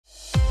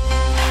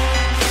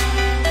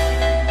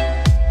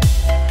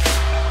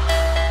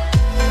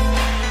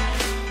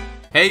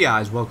Hey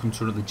guys, welcome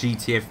to another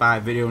GTA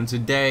 5 video, and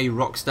today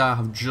Rockstar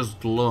have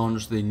just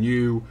launched the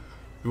new,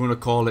 if you want to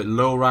call it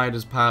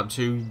Lowriders Part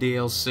 2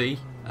 DLC,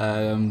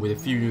 with a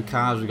few new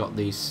cars. We've got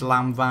the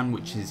Slamvan,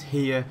 which is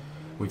here,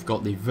 we've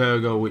got the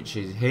Virgo, which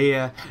is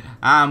here,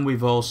 and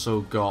we've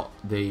also got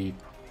the,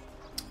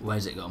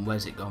 where's it gone,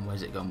 where's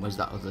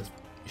that other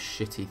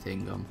shitty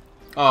thing gone?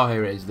 Oh,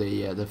 here it is,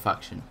 the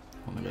faction.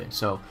 What am I doing?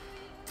 So,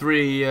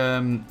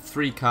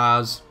 three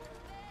cars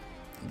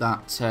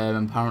that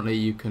apparently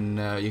you can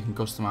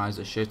customize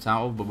the shit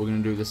out of, but we're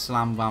going to do the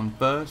Slamvan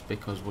first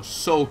because we're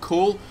so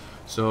cool.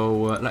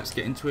 So let's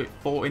get into it.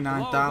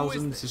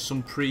 49,000. This is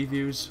some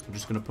previews. I'm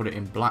just going to put it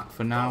in black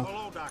for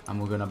now,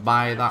 and we're going to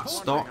buy that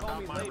stock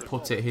and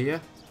put it here.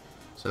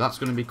 So that's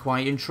going to be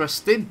quite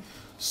interesting.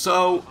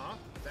 So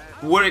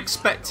we're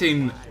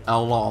expecting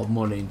a lot of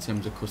money in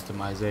terms of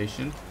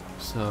customization,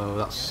 so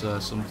that's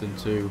something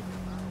to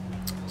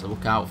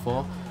look out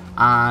for.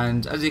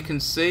 And as you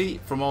can see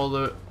from all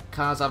the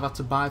cars I've had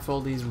to buy for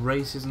all these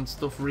races and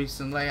stuff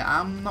recently,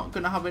 I'm not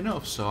going to have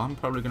enough, so I'm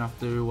probably going to have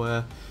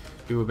to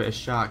do a bit of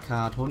shark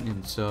card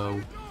hunting. So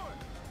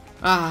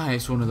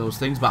it's one of those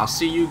things, but I'll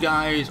see you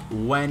guys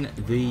when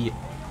the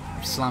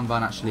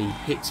Slamvan actually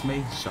hits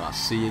me, so I'll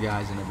see you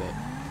guys in a bit.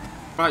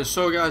 Right,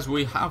 so guys,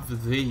 we have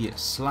the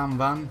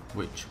Slamvan,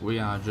 which we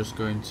are just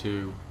going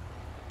to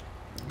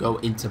go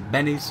into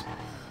Benny's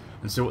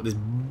and see what this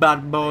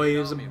bad boy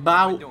is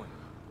about.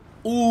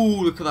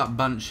 Ooh, look at that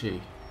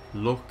Banshee.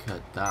 Look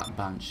at that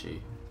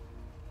Banshee.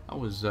 That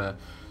was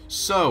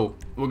so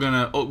we're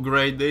gonna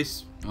upgrade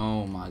this.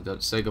 Oh my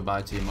god, say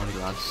goodbye to your money,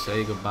 lads.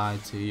 Say goodbye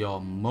to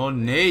your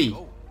money.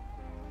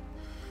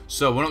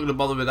 So we're not gonna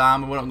bother with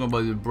armor, we're not gonna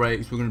bother with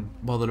brakes, we're gonna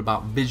bother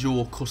about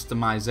visual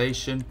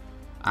customization,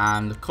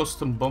 and the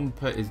custom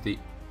bumper is the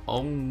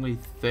only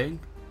thing.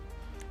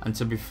 And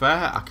to be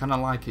fair, I kinda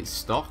like its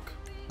stock.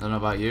 I don't know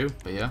about you,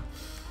 but yeah.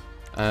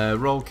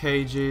 Roll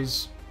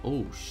cages.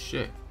 Oh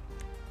shit.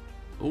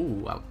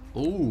 Ooh,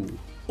 ooh,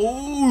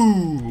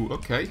 ooh.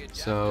 Okay,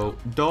 so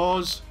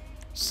doors,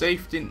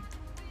 safety.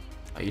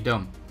 Are you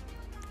done?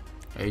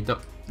 Are you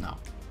done? No.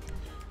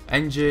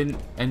 Engine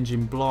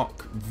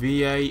block,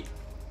 V8.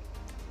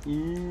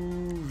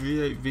 Ooh,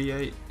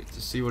 V8. Get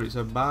to see what it's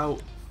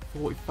about.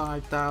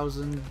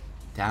 45,000.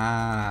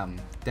 Damn.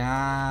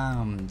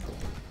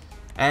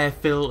 Air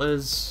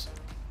filters.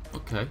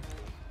 Okay.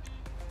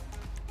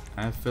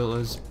 Air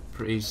filters,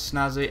 pretty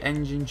snazzy.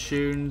 Engine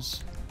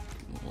tunes.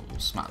 We'll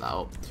smack that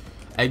up.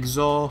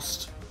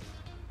 Exhaust.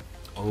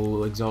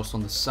 Oh, exhaust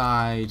on the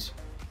side.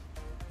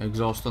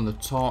 Exhaust on the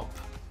top.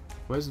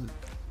 Where's the...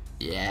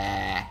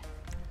 Yeah.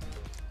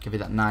 Give it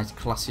that nice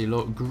classy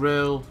look.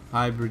 Grill.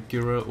 Hybrid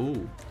grill.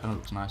 Ooh, kind of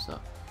looks nice that.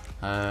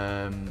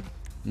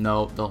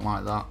 No, don't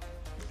like that.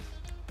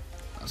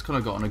 That's kind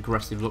of got an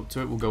aggressive look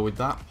to it. We'll go with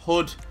that.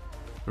 Hood.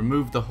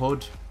 Remove the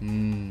hood.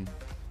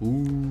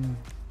 Ooh.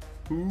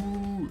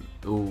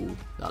 Ooh,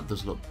 that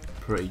does look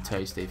pretty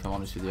tasty, if I'm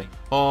honest with you.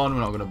 Horn, we're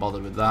not going to bother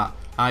with that.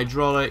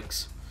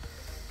 Hydraulics.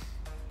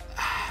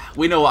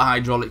 We know what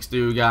hydraulics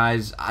do,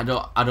 guys. I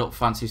don't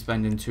fancy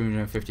spending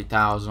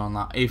 250,000 on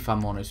that, if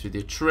I'm honest with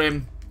you.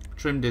 Trim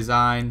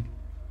design,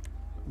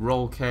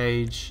 roll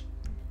cage,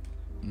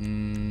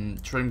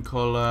 trim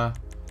color.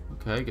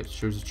 Okay, get to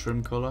choose a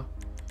trim color.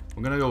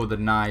 We're going to go with a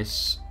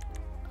nice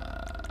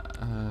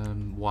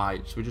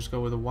white. So we just go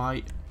with a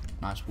white,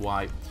 nice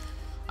white.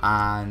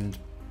 And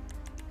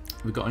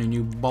we've got any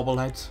new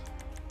bobbleheads?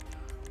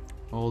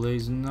 All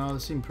these, no, they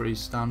seem pretty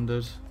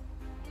standard.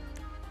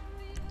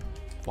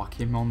 Whack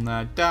him on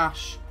there.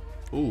 Dash.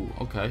 Ooh,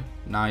 okay.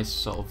 Nice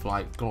sort of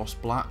like gloss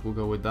black. We'll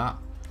go with that.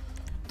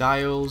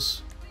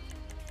 Dials.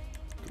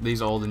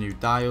 These are all the new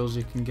dials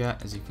you can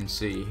get, as you can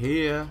see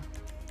here.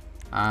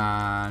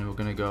 And we're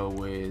gonna go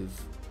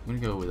with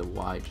a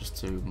white just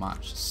to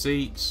match.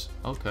 Seats.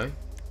 Okay.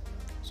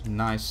 Some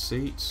nice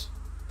seats.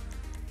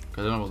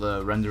 I don't know what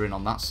the rendering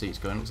on that seat's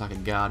going. It looks like a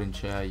garden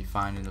chair you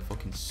find in the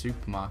fucking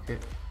supermarket.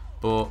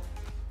 But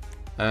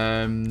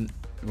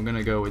we're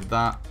gonna go with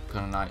that.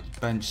 Kind of nice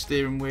bench.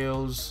 Steering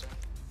wheels.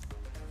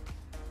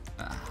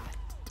 The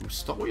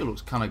stock wheel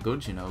looks kind of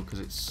good, you know, because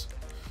it's.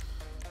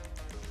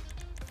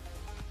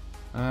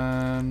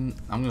 I'm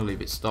gonna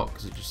leave it stock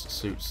because it just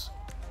suits.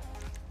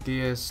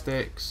 Gear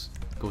sticks.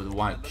 Go with the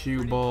white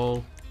cue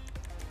ball.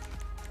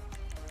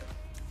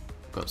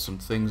 Got some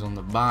things on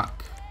the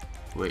back,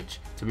 which,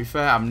 to be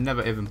fair, I've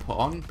never even put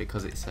on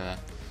because it's a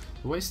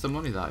waste of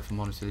money, that, if I'm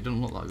honest with you. It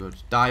doesn't look that good.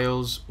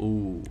 Dials.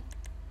 Ooh.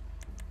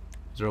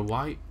 Is there a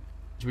white?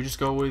 Should we just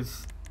go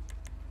with...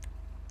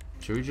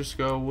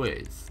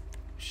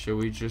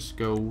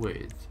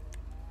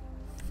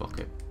 Fuck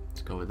it.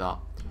 Let's go with that.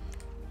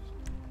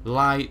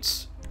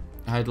 Lights.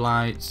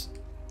 Headlights.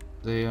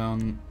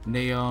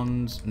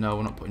 Neons. No,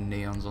 we're not putting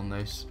neons on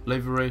this.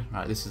 Livery.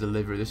 Right, this is the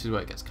livery. This is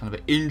where it gets kind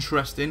of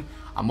interesting.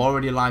 I'm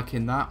already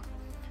liking that.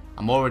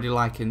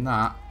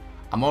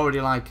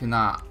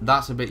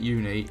 That's a bit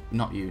unique.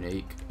 Not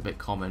unique. A bit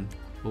common.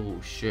 Oh,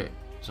 shit.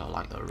 So I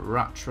like the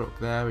rat truck.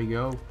 There we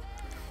go.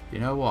 You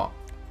know what?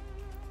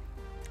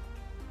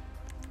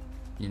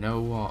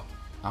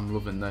 I'm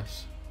loving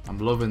this. I'm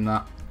loving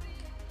that.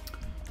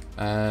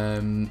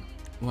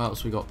 What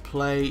else we got?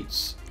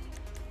 Plates.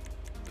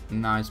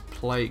 Nice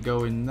plate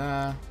going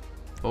there.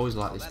 Always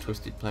like this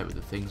twisted plate with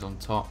the things on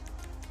top.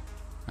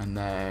 And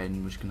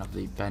then we're just gonna have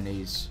the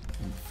bennies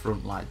in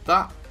front like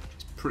that.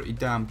 It's pretty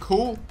damn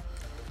cool.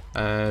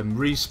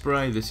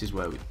 Respray, this is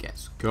where it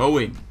gets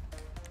going.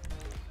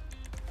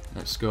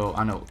 Let's go.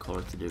 I know what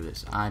colour to do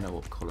this. I know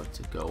what colour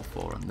to go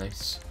for on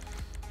this.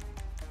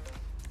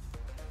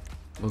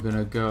 We're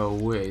gonna go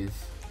with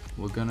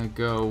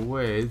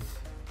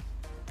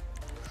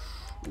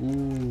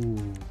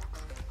ooh.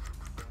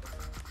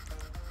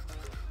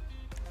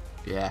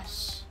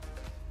 Yes.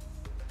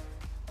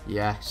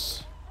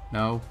 Yes.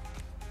 No.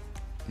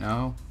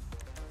 No.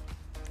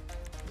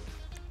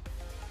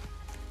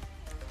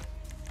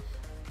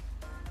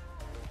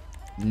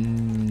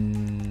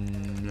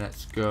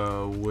 Let's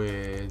go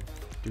with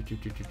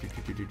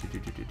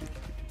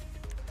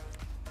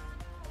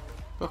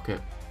okay.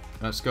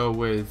 Let's go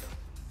with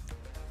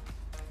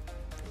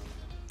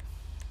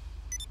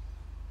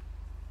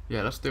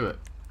let's do it.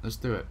 Let's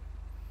do it.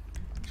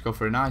 Let's go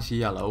for a nice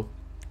yellow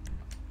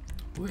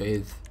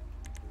with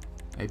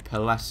a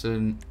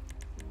pearlescent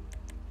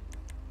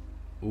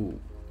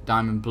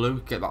diamond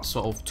blue. Get that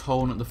sort of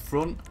tone at the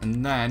front,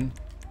 and then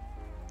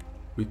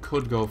we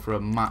could go for a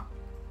matte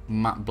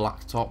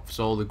black top,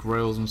 so the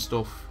grills and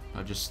stuff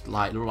are just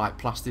like look like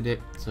plastered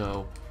it,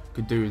 so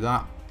could do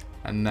that.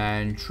 And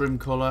then trim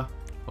colour.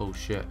 Oh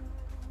shit,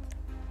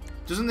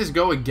 doesn't this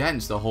go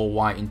against the whole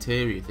white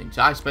interior thing?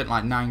 So I spent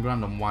like 9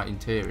 grand on white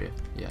interior.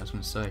 Yeah, I was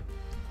gonna say.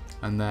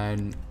 And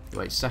then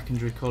wait,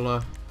 secondary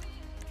colour.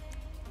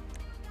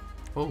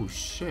 Oh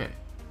shit,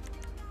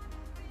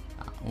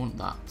 I want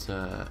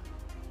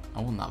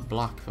that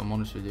black, if I'm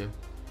honest with you.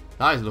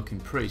 That is looking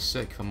pretty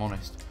sick, if I'm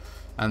honest.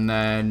 And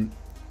then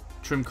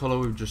trim colour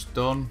we've just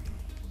done.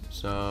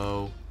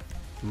 So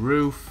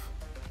roof.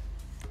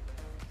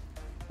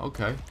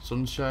 Okay,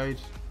 sunshade.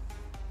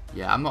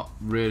 Yeah, I'm not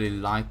really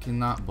liking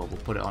that, but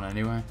we'll put it on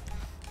anyway.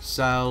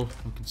 Sell,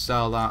 we can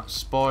sell that.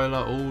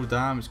 Spoiler. Oh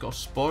damn, it's got a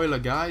spoiler,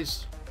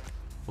 guys.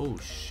 Oh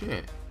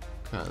shit,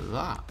 look at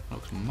that.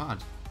 Looks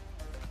mad.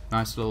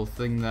 Nice little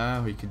thing there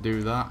where you could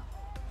do that.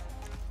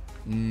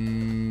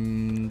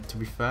 To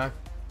be fair,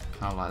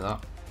 kind of like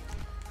that.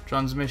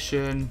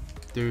 Transmission,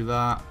 do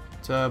that.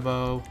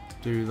 Turbo,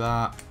 do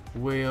that.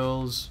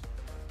 Wheels,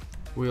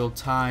 wheel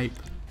type.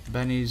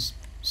 Benny's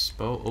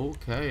spoke.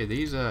 Okay,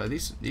 these are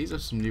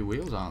some new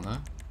wheels, aren't they?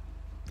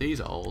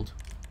 These are old.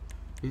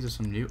 These are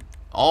some new.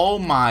 Oh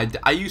my!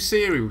 Are you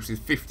serious? With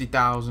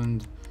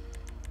 50,000.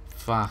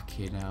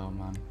 Fucking hell,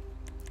 man.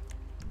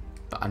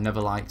 But I never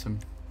liked him.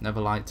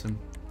 Never liked him.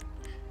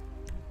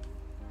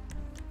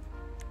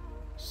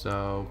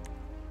 So,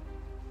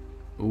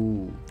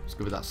 let's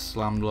go with that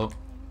slammed look.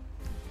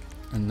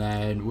 And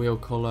then wheel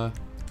colour,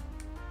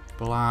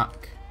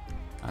 black,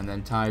 and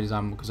then tyre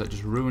design because that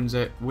just ruins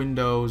it.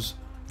 Windows,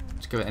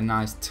 let's give it a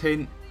nice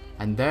tint,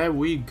 and there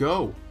we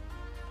go.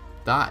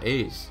 That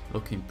is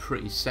looking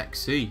pretty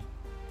sexy.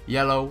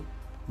 Yellow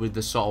with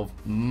the sort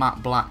of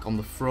matte black on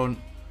the front,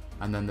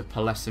 and then the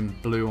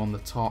pearlescent blue on the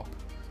top.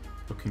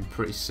 Looking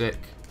pretty sick.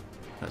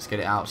 Let's get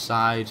it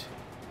outside.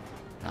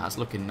 That's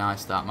looking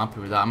nice. That I'm happy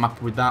with that. I'm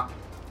happy with that.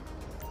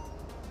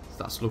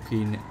 That's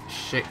looking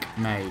chic,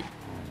 mate.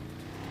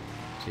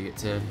 So you get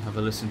to have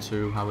a listen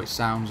to how it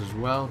sounds as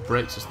well.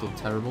 Brakes are still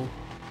terrible.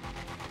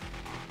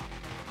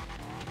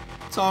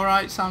 It's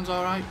alright, sounds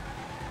alright.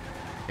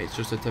 It's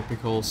just a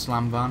typical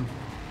Slamvan.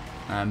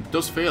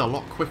 Does feel a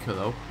lot quicker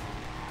though.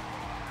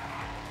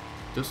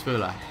 Does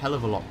feel a hell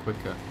of a lot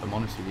quicker, if I'm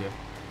honest with you.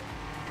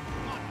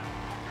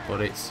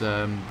 But it's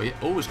but yeah,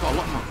 it's got a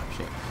lot more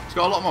shit. It's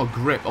got a lot more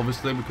grip,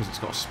 obviously, because it's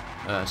got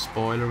a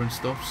spoiler and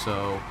stuff.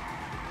 So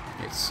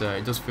it's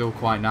it does feel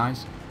quite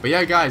nice. But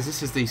yeah, guys,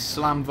 this is the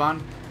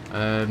Slamvan,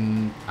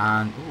 and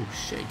oh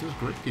shit, it does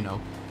grip, you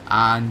know.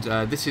 And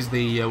this is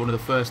the one of the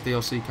first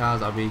DLC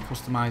cars I'll be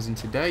customizing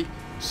today.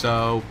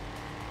 So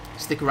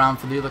stick around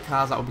for the other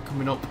cars that will be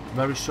coming up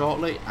very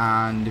shortly.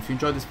 And if you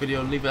enjoyed this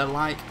video, leave it a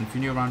like. And if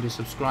you're new around here,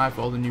 subscribe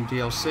for all the new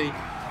DLC.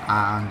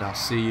 And I'll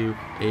see you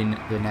in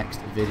the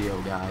next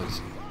video,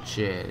 guys.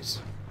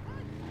 Cheers.